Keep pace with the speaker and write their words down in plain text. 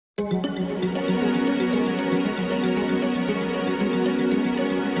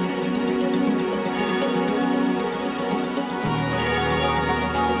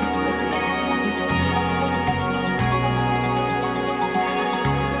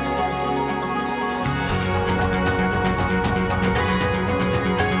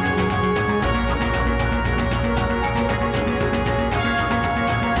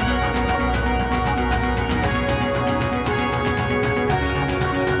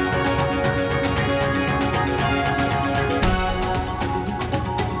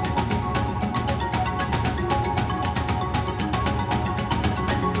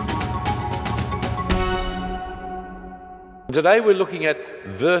Today we're looking at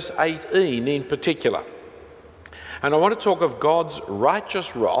verse 18 in particular. And I want to talk of God's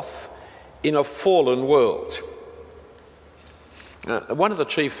righteous wrath in a fallen world. One of the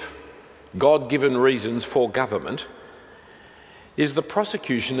chief God-given reasons for government is the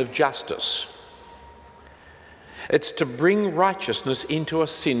prosecution of justice. It's to bring righteousness into a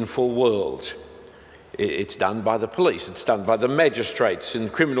sinful world. It's done by the police, it's done by the magistrates in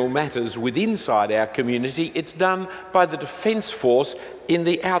criminal matters inside our community, it's done by the defence force in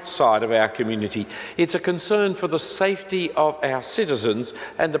the outside of our community. It's a concern for the safety of our citizens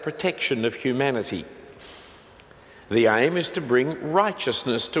and the protection of humanity. The aim is to bring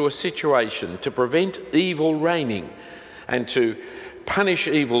righteousness to a situation, to prevent evil reigning and to punish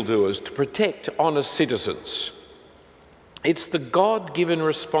evildoers, to protect honest citizens. It's the God-given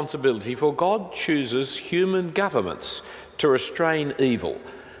responsibility, for God chooses human governments to restrain evil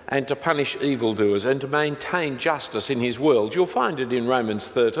and to punish evildoers and to maintain justice in his world. You'll find it in Romans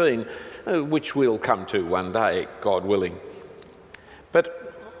 13, which we'll come to one day, God willing.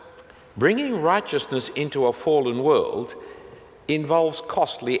 But bringing righteousness into a fallen world involves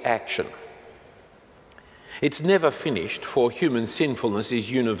costly action. It's never finished, for human sinfulness is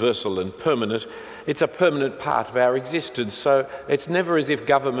universal and permanent. It's a permanent part of our existence, so it's never as if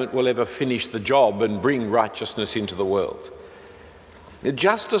government will ever finish the job and bring righteousness into the world.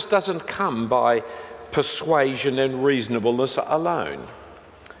 Justice doesn't come by persuasion and reasonableness alone,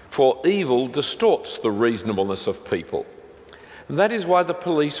 for evil distorts the reasonableness of people. And that is why the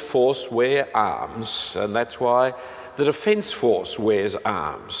police force wear arms, and that's why the defence force wears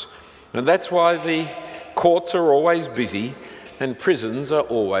arms, and that's why the courts are always busy and prisons are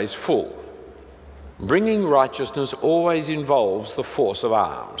always full. Bringing righteousness always involves the force of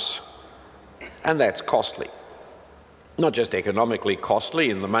arms, and that's costly. Not just economically costly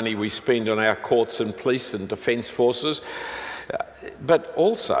in the money we spend on our courts and police and defence forces, but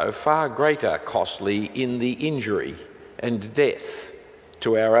also far greater costly in the injury and death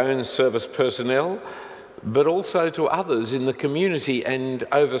to our own service personnel, but also to others in the community and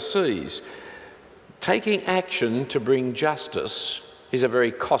overseas. Taking action to bring justice is a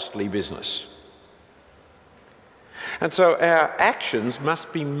very costly business. And so our actions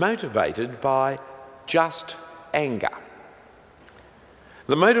must be motivated by just anger.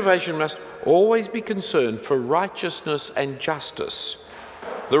 The motivation must always be concerned for righteousness and justice.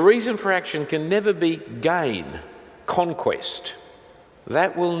 The reason for action can never be gain, conquest.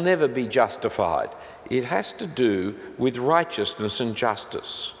 That will never be justified. It has to do with righteousness and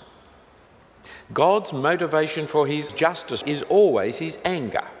justice. God's motivation for his justice is always his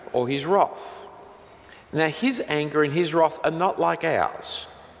anger or his wrath. Now, his anger and his wrath are not like ours.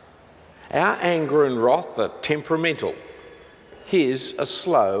 Our anger and wrath are temperamental. His are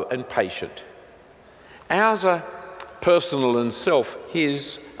slow and patient. Ours are personal and self.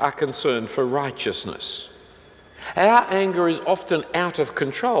 His are concerned for righteousness. Our anger is often out of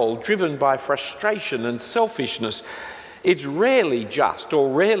control, driven by frustration and selfishness. It's rarely just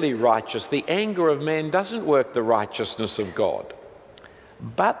or rarely righteous. The anger of man doesn't work the righteousness of God.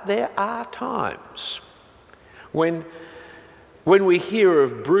 But there are times when we hear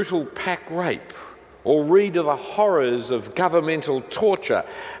of brutal pack rape or read of the horrors of governmental torture,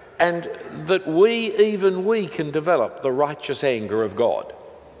 and that even we can develop the righteous anger of God.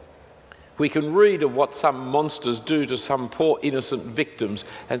 We can read of what some monsters do to some poor innocent victims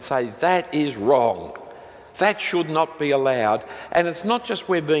and say, that is wrong. That should not be allowed. And it's not just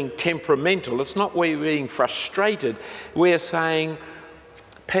we're being temperamental, it's not we're being frustrated. We're saying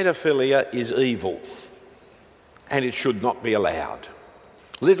pedophilia is evil and it should not be allowed.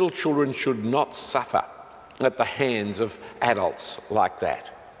 Little children should not suffer at the hands of adults like that.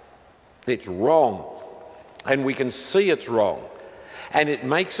 It's wrong, and we can see it's wrong. And it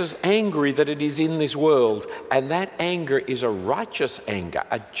makes us angry that it is in this world, and that anger is a righteous anger,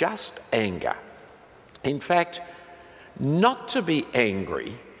 a just anger. In fact, not to be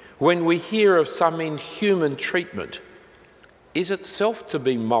angry when we hear of some inhuman treatment is itself to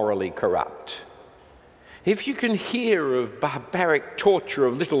be morally corrupt. If you can hear of barbaric torture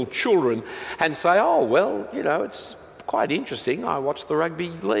of little children and say, oh, well, you know, it's quite interesting, I watched the rugby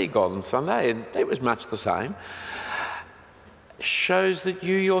league on Sunday and it was much the same, shows that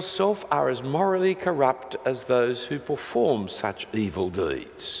you yourself are as morally corrupt as those who perform such evil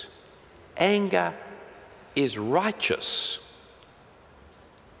deeds. Anger is righteous.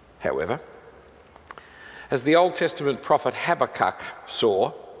 However, as the Old Testament prophet Habakkuk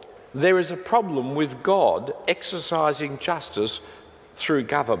saw, there is a problem with God exercising justice through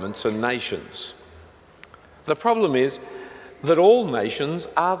governments and nations. The problem is that all nations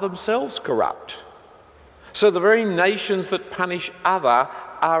are themselves corrupt. So the very nations that punish other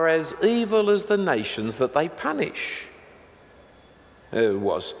are as evil as the nations that they punish.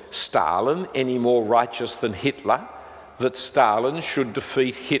 Was Stalin any more righteous than Hitler, that Stalin should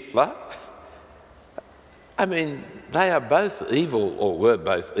defeat Hitler? I mean, they are both evil, or were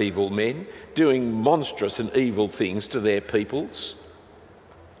both evil men, doing monstrous and evil things to their peoples.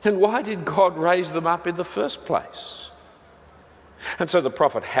 And why did God raise them up in the first place? And so the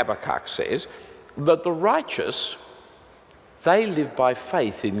prophet Habakkuk says that the righteous, they live by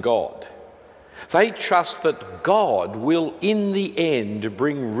faith in God. They trust that God will in the end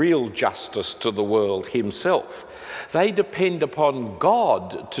bring real justice to the world himself. They depend upon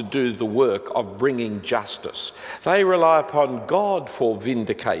God to do the work of bringing justice. They rely upon God for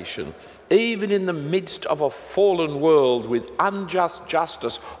vindication. Even in the midst of a fallen world with unjust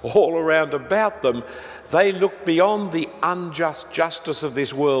justice all around about them, they look beyond the unjust justice of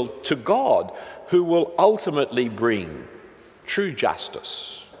this world to God, who will ultimately bring true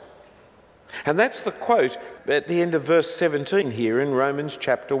justice. And that's the quote at the end of verse 17 here in Romans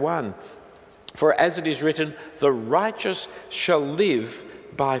chapter 1. For as it is written, the righteous shall live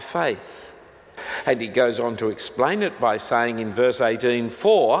by faith. And he goes on to explain it by saying in verse 18,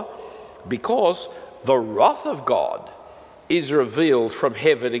 for because the wrath of God is revealed from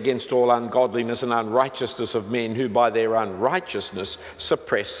heaven against all ungodliness and unrighteousness of men who by their unrighteousness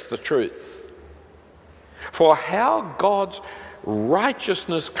suppress the truth. For how God's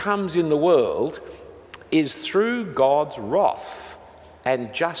righteousness comes in the world is through God's wrath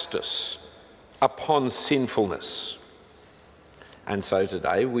and justice upon sinfulness. And so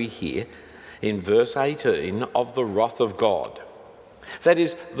today we hear in verse 18 of the wrath of God. That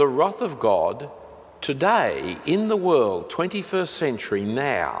is, the wrath of God today in the world, 21st century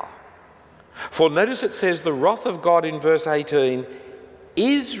now. For notice it says the wrath of God in verse 18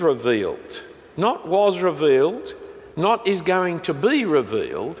 is revealed, not was revealed, not is going to be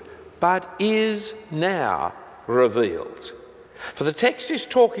revealed, but is now revealed. For the text is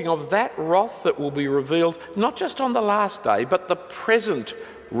talking of that wrath that will be revealed not just on the last day, but the present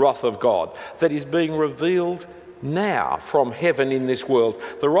wrath of God that is being revealed now from heaven in this world.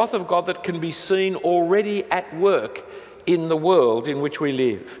 The wrath of God that can be seen already at work in the world in which we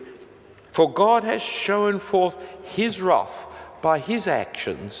live. For God has shown forth his wrath by his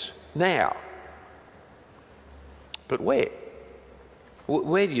actions now. But where?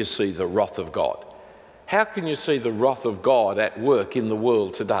 Where do you see the wrath of God? How can you see the wrath of God at work in the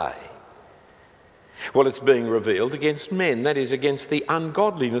world today? Well, it's being revealed against men, that is, against the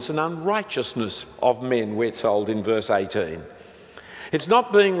ungodliness and unrighteousness of men, we're told in verse 18. It's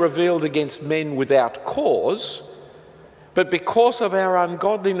not being revealed against men without cause, but because of our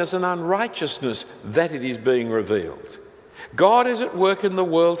ungodliness and unrighteousness that it is being revealed. God is at work in the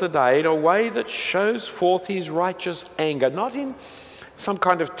world today in a way that shows forth his righteous anger, not in some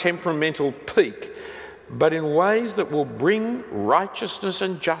kind of temperamental pique, but in ways that will bring righteousness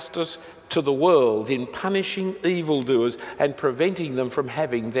and justice to the world in punishing evildoers and preventing them from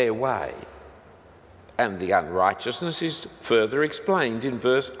having their way. And the unrighteousness is further explained in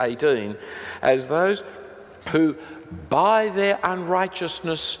verse 18 as those who by their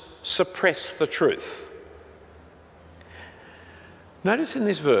unrighteousness suppress the truth. Notice in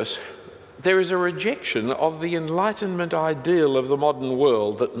this verse, there is a rejection of the Enlightenment ideal of the modern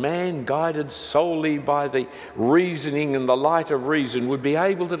world that man, guided solely by the reasoning and the light of reason, would be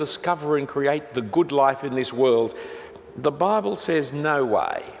able to discover and create the good life in this world. The Bible says no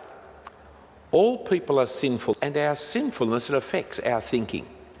way. All people are sinful, and our sinfulness affects our thinking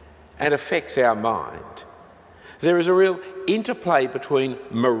and affects our mind. There is a real interplay between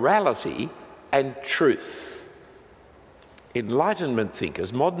morality and truth. Enlightenment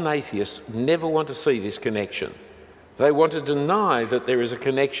thinkers, modern atheists, never want to see this connection. They want to deny that there is a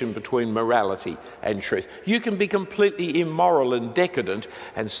connection between morality and truth. You can be completely immoral and decadent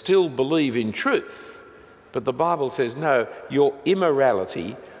and still believe in truth. But the Bible says, no, your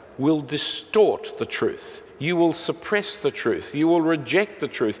immorality will distort the truth. You will suppress the truth. You will reject the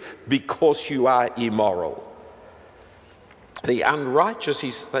truth because you are immoral. The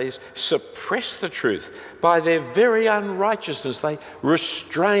unrighteous, they suppress the truth. By their very unrighteousness, they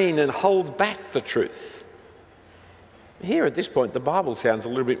restrain and hold back the truth. Here at this point, the Bible sounds a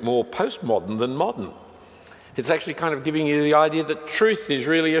little bit more postmodern than modern. It's actually kind of giving you the idea that truth is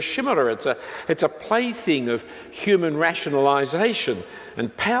really a chimera. It's a plaything of human rationalisation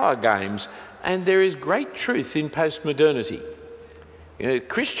and power games, and there is great truth in postmodernity. You know,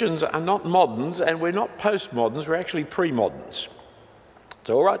 Christians are not moderns, and we're not postmoderns, we're actually pre-moderns. It's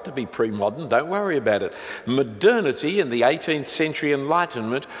all right to be pre-modern, don't worry about it. Modernity and the 18th century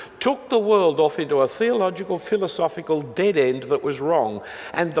Enlightenment took the world off into a theological, philosophical dead end that was wrong.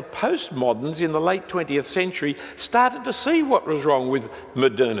 And the postmoderns in the late 20th century started to see what was wrong with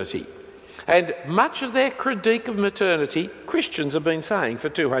modernity. And much of their critique of modernity, Christians have been saying for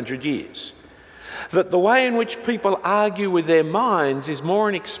 200 years. That the way in which people argue with their minds is more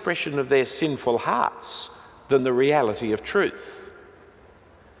an expression of their sinful hearts than the reality of truth.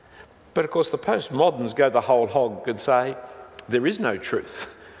 But of course the postmoderns go the whole hog and say, there is no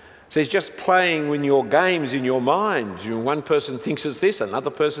truth. There's just playing with your games in your mind. You know, one person thinks it's this,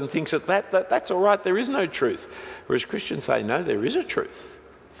 another person thinks it's that. That's all right, there is no truth. Whereas Christians say, no, there is a truth.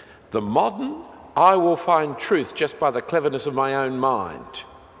 The modern, I will find truth just by the cleverness of my own mind,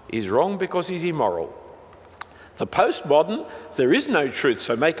 is wrong because he's immoral. The postmodern, there is no truth,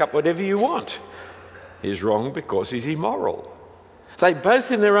 so make up whatever you want, is wrong because he's immoral. They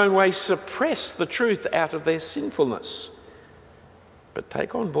both in their own way suppress the truth out of their sinfulness. But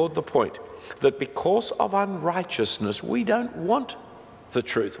take on board the point that because of unrighteousness, we don't want the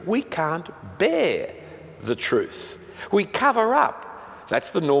truth. We can't bear the truth. We cover up.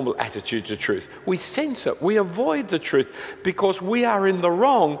 That's the normal attitude to truth. We censor, we avoid the truth because we are in the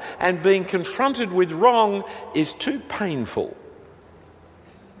wrong, and being confronted with wrong is too painful.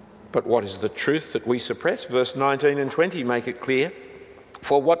 But what is the truth that we suppress? Verse 19 and 20 make it clear.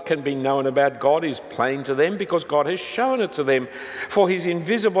 For what can be known about God is plain to them because God has shown it to them. For his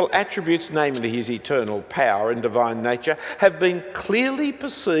invisible attributes, namely his eternal power and divine nature, have been clearly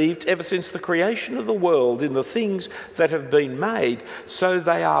perceived ever since the creation of the world in the things that have been made, so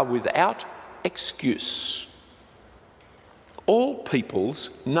they are without excuse. All peoples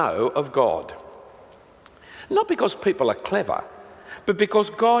know of God. Not because people are clever, but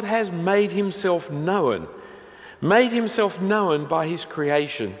because God has made himself known by his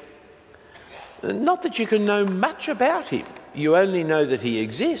creation. Not that you can know much about him. You only know that he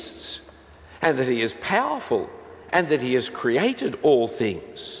exists, and that he is powerful, and that he has created all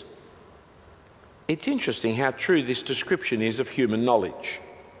things. It's interesting how true this description is of human knowledge.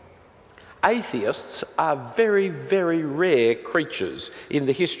 Atheists are very, very rare creatures in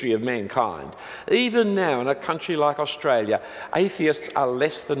the history of mankind. Even now, in a country like Australia, atheists are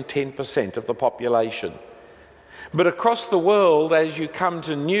less than 10% of the population. But across the world, as you come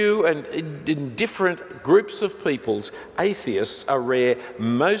to new and in different groups of peoples, atheists are rare.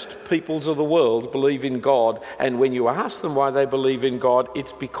 Most peoples of the world believe in God, and when you ask them why they believe in God,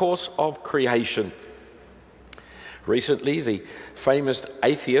 it's because of creation. Recently, the famous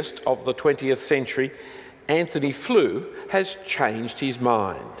atheist of the 20th century, Antony Flew, has changed his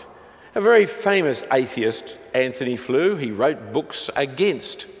mind. A very famous atheist, Antony Flew, he wrote books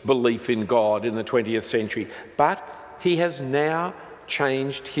against belief in God in the 20th century, but he has now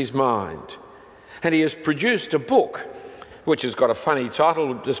changed his mind. And he has produced a book which has got a funny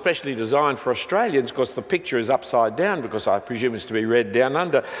title, especially designed for Australians, because the picture is upside down, because I presume it's to be read down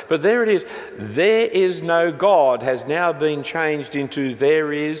under. But there it is. There is no God has now been changed into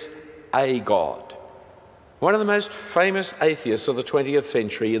there is a God. One of the most famous atheists of the 20th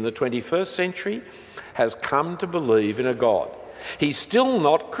century in the 21st century has come to believe in a God. He's still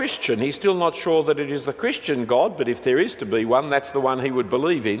not Christian. He's still not sure that it is the Christian God, but if there is to be one, that's the one he would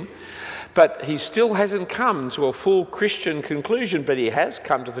believe in. But he still hasn't come to a full Christian conclusion, but he has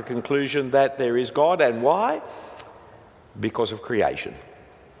come to the conclusion that there is God. And why? Because of creation.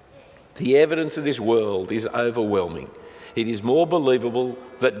 The evidence of this world is overwhelming. It is more believable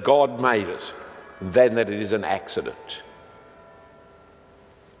that God made it than that it is an accident.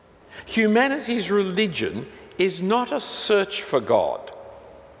 Humanity's religion is not a search for God,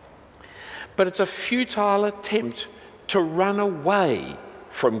 but it's a futile attempt to run away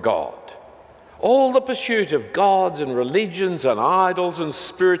from God. All the pursuit of gods and religions and idols and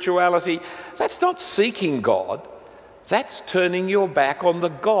spirituality, that's not seeking God. That's turning your back on the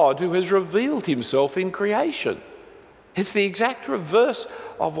God who has revealed himself in creation. It's the exact reverse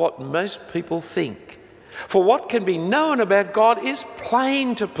of what most people think. For what can be known about God is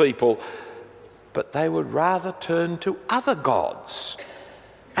plain to people. but they would rather turn to other gods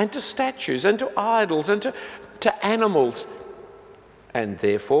and to statues and to idols and to animals. And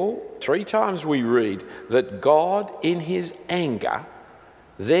therefore, 3 times we read that God in his anger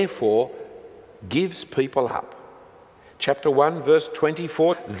therefore gives people up. Chapter 1, verse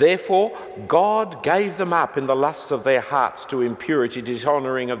 24, therefore God gave them up in the lust of their hearts to impurity,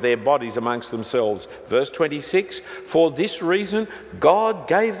 dishonouring of their bodies amongst themselves. Verse 26, for this reason God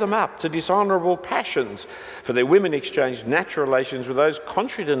gave them up to dishonourable passions, for their women exchanged natural relations with those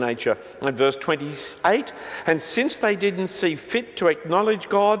contrary to nature. And verse 28, and since they didn't see fit to acknowledge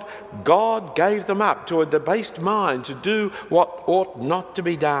God, God gave them up to a debased mind to do what ought not to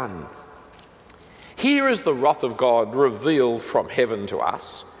be done. Here is the wrath of God revealed from heaven to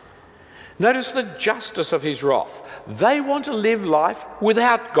us. Notice the justice of his wrath. They want to live life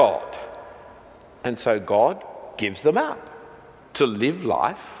without God. And so God gives them up to live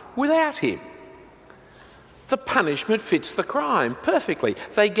life without him. The punishment fits the crime perfectly.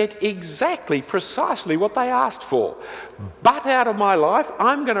 They get exactly, precisely what they asked for. But out of my life,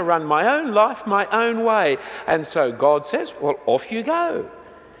 I'm going to run my own life my own way. And so God says, well, off you go.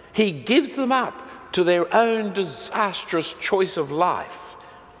 He gives them up to their own disastrous choice of life.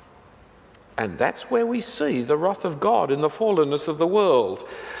 And that's where we see the wrath of God in the fallenness of the world.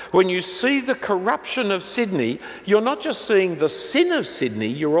 When you see the corruption of Sydney, you're not just seeing the sin of Sydney,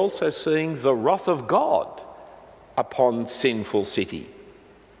 you're also seeing the wrath of God upon sinful city.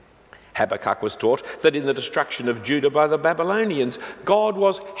 Habakkuk was taught that in the destruction of Judah by the Babylonians, God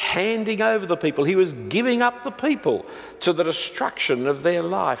was handing over the people. He was giving up the people to the destruction of their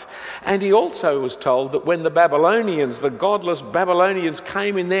life. And he also was told that when the Babylonians, the godless Babylonians,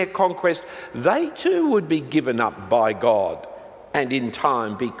 came in their conquest, they too would be given up by God and in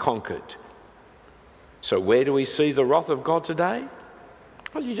time be conquered. So where do we see the wrath of God today?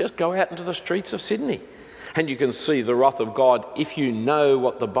 Well, you just go out into the streets of Sydney, and you can see the wrath of God if you know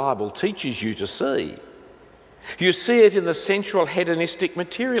what the Bible teaches you to see. You see it in the sensual hedonistic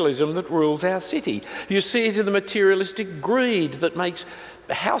materialism that rules our city. You see it in the materialistic greed that makes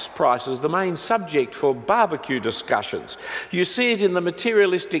house prices the main subject for barbecue discussions. You see it in the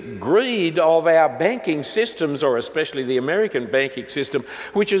materialistic greed of our banking systems, or especially the American banking system,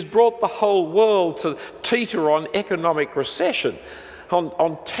 which has brought the whole world to teeter on economic recession,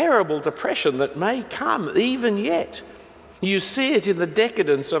 on terrible depression that may come even yet. You see it in the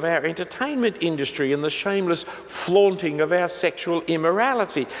decadence of our entertainment industry and the shameless flaunting of our sexual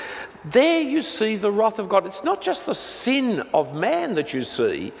immorality. There you see the wrath of God. It's not just the sin of man that you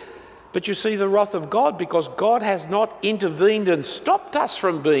see, but you see the wrath of God because God has not intervened and stopped us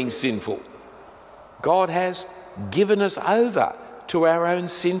from being sinful. God has given us over to our own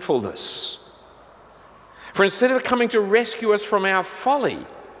sinfulness. For instead of coming to rescue us from our folly,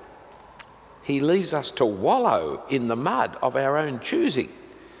 he leaves us to wallow in the mud of our own choosing.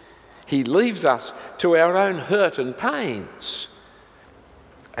 He leaves us to our own hurt and pains.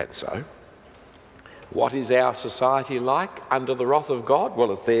 And so, what is our society like under the wrath of God?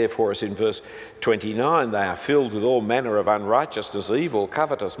 Well, it's there for us in verse 29. They are filled with all manner of unrighteousness, evil,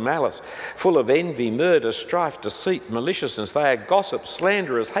 covetous, malice, full of envy, murder, strife, deceit, maliciousness. They are gossips,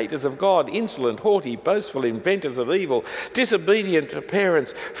 slanderers, haters of God, insolent, haughty, boastful, inventors of evil, disobedient to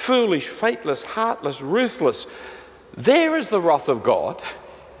parents, foolish, faithless, heartless, ruthless. There is the wrath of God.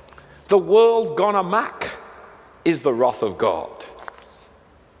 The world gone amok is the wrath of God.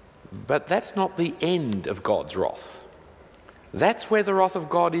 But that's not the end of God's wrath. That's where the wrath of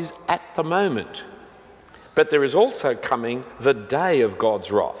God is at the moment. But there is also coming the day of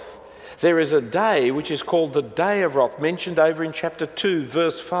God's wrath. There is a day which is called the day of wrath, mentioned over in chapter 2,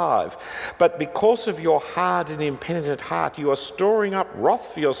 verse 5. But because of your hard and impenitent heart, you are storing up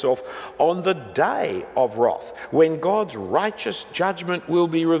wrath for yourself on the day of wrath, when God's righteous judgment will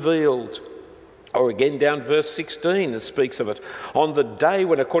be revealed. Or again down verse 16, it speaks of it. On the day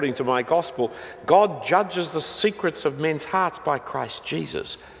when, according to my gospel, God judges the secrets of men's hearts by Christ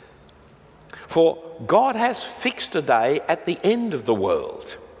Jesus. For God has fixed a day at the end of the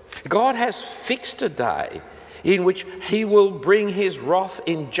world. God has fixed a day in which he will bring his wrath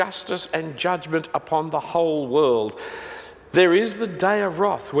in justice and judgment upon the whole world. There is the day of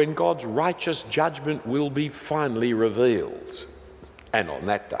wrath when God's righteous judgment will be finally revealed. And on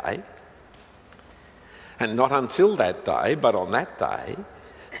that day, and not until that day, but on that day,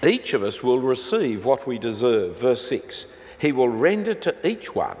 each of us will receive what we deserve. Verse 6, he will render to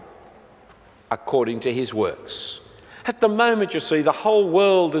each one according to his works. At the moment, you see, the whole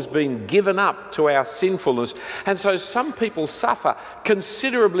world has been given up to our sinfulness, and so some people suffer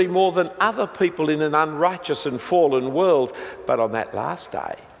considerably more than other people in an unrighteous and fallen world. But on that last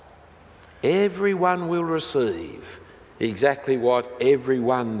day, everyone will receive exactly what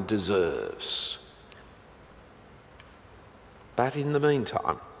everyone deserves. But in the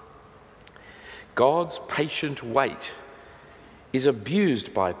meantime, God's patient wait is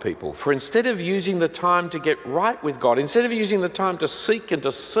abused by people. For instead of using the time to get right with God, instead of using the time to seek and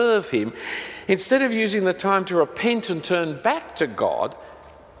to serve Him, instead of using the time to repent and turn back to God,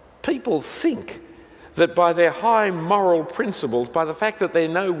 people think that by their high moral principles, by the fact that they're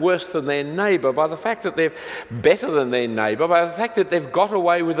no worse than their neighbour, by the fact that they're better than their neighbour, by the fact that they've got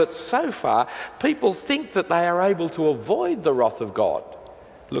away with it so far, people think that they are able to avoid the wrath of God.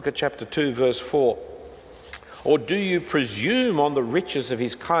 Look at chapter 2, verse 4. Or do you presume on the riches of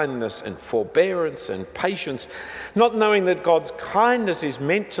His kindness and forbearance and patience, not knowing that God's kindness is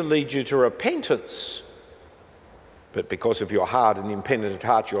meant to lead you to repentance? But because of your hard and impenitent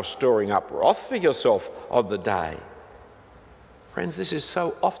heart, you're storing up wrath for yourself on the day. Friends, this is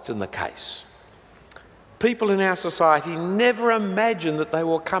so often the case. People in our society never imagine that they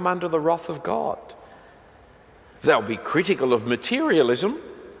will come under the wrath of God. They'll be critical of materialism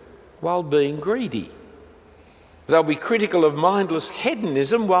while being greedy. They'll be critical of mindless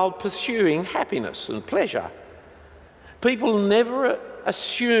hedonism while pursuing happiness and pleasure. People never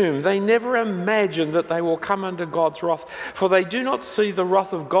assume, they never imagine that they will come under God's wrath, for they do not see the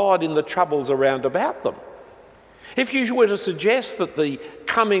wrath of God in the troubles around about them. If you were to suggest that the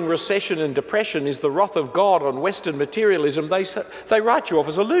coming recession and depression is the wrath of God on Western materialism, they write you off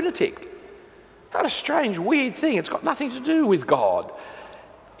as a lunatic. What a strange, weird thing. It's got nothing to do with God.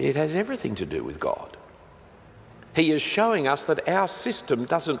 It has everything to do with God. He is showing us that our system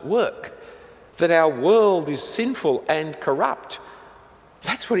doesn't work, that our world is sinful and corrupt.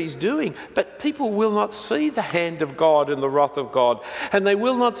 That's what He's doing. But people will not see the hand of God and the wrath of God, and they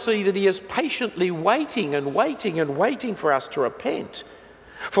will not see that He is patiently waiting and waiting and waiting for us to repent.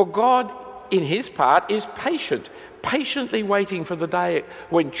 For God, in His part, is patient, patiently waiting for the day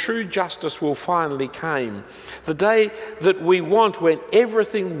when true justice will finally come, the day that we want, when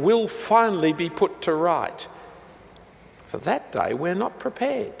everything will finally be put to right. For that day, we're not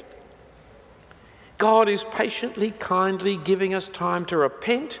prepared. God is patiently, kindly giving us time to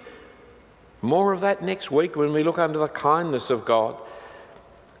repent. More of that next week when we look under the kindness of God.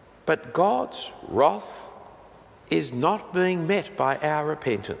 But God's wrath is not being met by our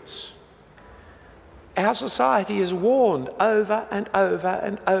repentance. Our society is warned over and over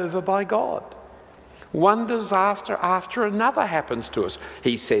and over by God. One disaster after another happens to us.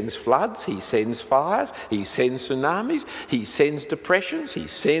 He sends floods, He sends fires, He sends tsunamis, He sends depressions, He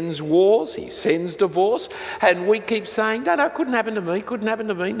sends wars, He sends divorce, and we keep saying, no, it couldn't happen to me, couldn't happen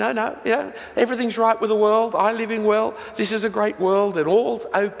to me, no, everything's right with the world, I live in well, this is a great world, and all's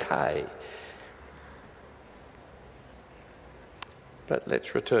okay. But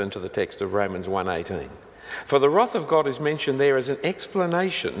let's return to the text of Romans 1:18. For the wrath of God is mentioned there as an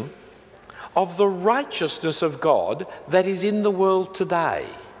explanation of the righteousness of God that is in the world today.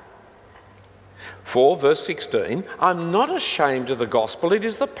 For, verse 16, I'm not ashamed of the gospel, it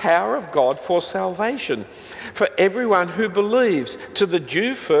is the power of God for salvation, for everyone who believes, to the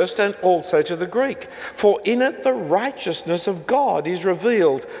Jew first and also to the Greek. For in it the righteousness of God is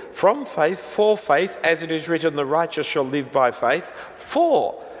revealed from faith for faith, as it is written, the righteous shall live by faith,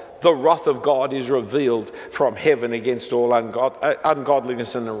 for the wrath of God is revealed from heaven against all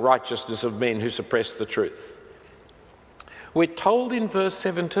ungodliness and unrighteousness of men who suppress the truth. We're told in verse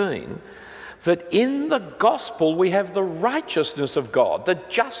 17 that in the gospel we have the righteousness of God, the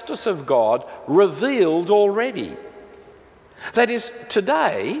justice of God revealed already. That is,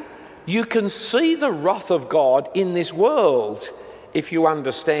 today you can see the wrath of God in this world if you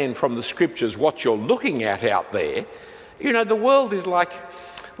understand from the scriptures what you're looking at out there. You know, the world is like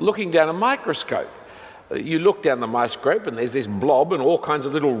looking down a microscope. You look down the microscope and there's this blob and all kinds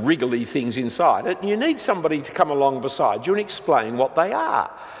of little wriggly things inside it, and you need somebody to come along beside you and explain what they are.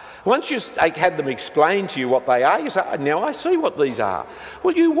 Once you had them explain to you what they are, you say, now I see what these are.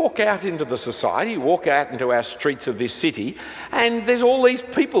 Well, you walk out into the society, you walk out into our streets of this city, and there's all these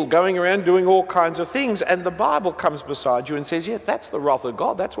people going around doing all kinds of things, and the Bible comes beside you and says, yeah, that's the wrath of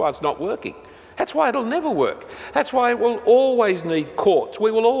God, that's why it's not working. That's why it'll never work. That's why it will always need courts.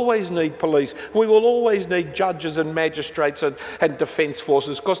 We will always need police. We will always need judges and magistrates and defence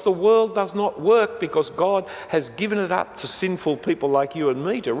forces, because the world does not work because God has given it up to sinful people like you and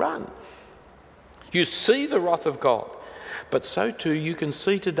me to run. You see the wrath of God, but so too you can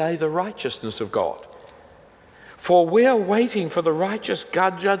see today the righteousness of God. For we are waiting for the righteous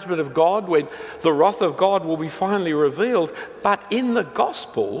judgment of God when the wrath of God will be finally revealed. But in the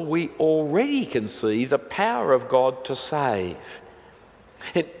gospel, we already can see the power of God to save.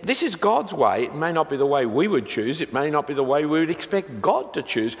 And this is God's way. It may not be the way we would choose. It may not be the way we would expect God to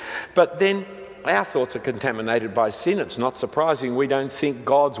choose. But then our thoughts are contaminated by sin. It's not surprising we don't think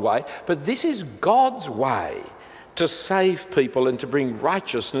God's way. But this is God's way to save people and to bring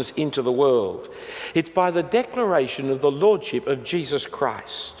righteousness into the world. It's by the declaration of the Lordship of Jesus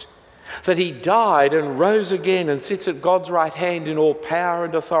Christ, that he died and rose again and sits at God's right hand in all power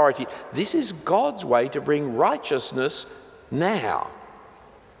and authority. This is God's way to bring righteousness now.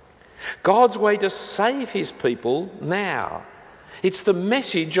 God's way to save his people now. It's the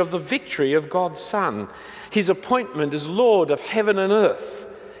message of the victory of God's Son, his appointment as Lord of heaven and earth,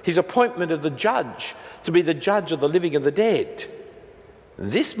 his appointment of the judge to be the judge of the living and the dead.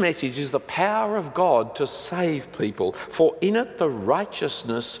 This message is the power of God to save people, for in it the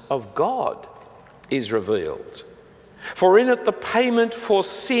righteousness of God is revealed. For in it the payment for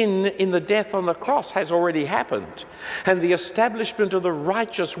sin in the death on the cross has already happened, and the establishment of the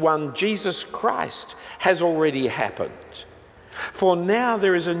righteous one, Jesus Christ, has already happened. For now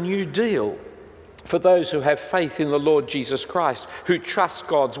there is a new deal for those who have faith in the Lord Jesus Christ, who trust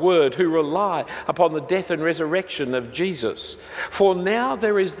God's word, who rely upon the death and resurrection of Jesus. For now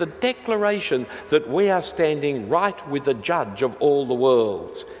there is the declaration that we are standing right with the judge of all the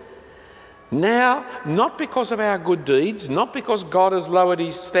world. Now, not because of our good deeds, not because God has lowered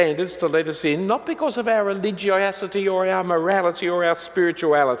his standards to let us in, not because of our religiosity or our morality or our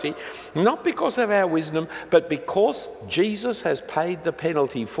spirituality, not because of our wisdom, but because Jesus has paid the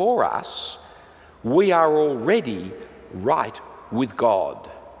penalty for us, we are already right with God.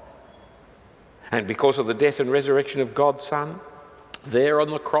 And because of the death and resurrection of God's Son, there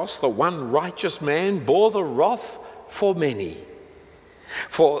on the cross, the one righteous man bore the wrath for many,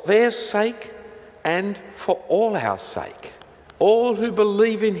 for their sake and for all our sake. All who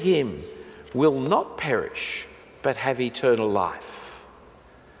believe in him will not perish, but have eternal life.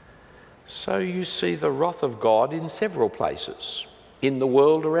 So you see the wrath of God in several places in the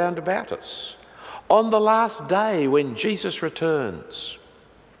world around about us. On the last day when Jesus returns.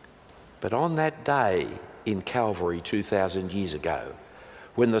 But on that day in Calvary 2,000 years ago,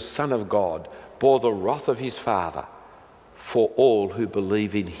 when the Son of God bore the wrath of his Father for all who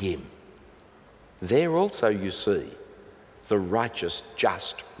believe in him, there also you see the righteous,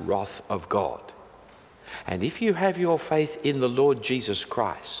 just wrath of God. And if you have your faith in the Lord Jesus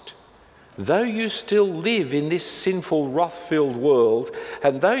Christ, though you still live in this sinful, wrath-filled world,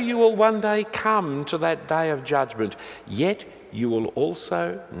 and though you will one day come to that day of judgment, yet you will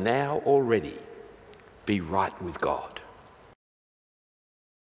also now already be right with God.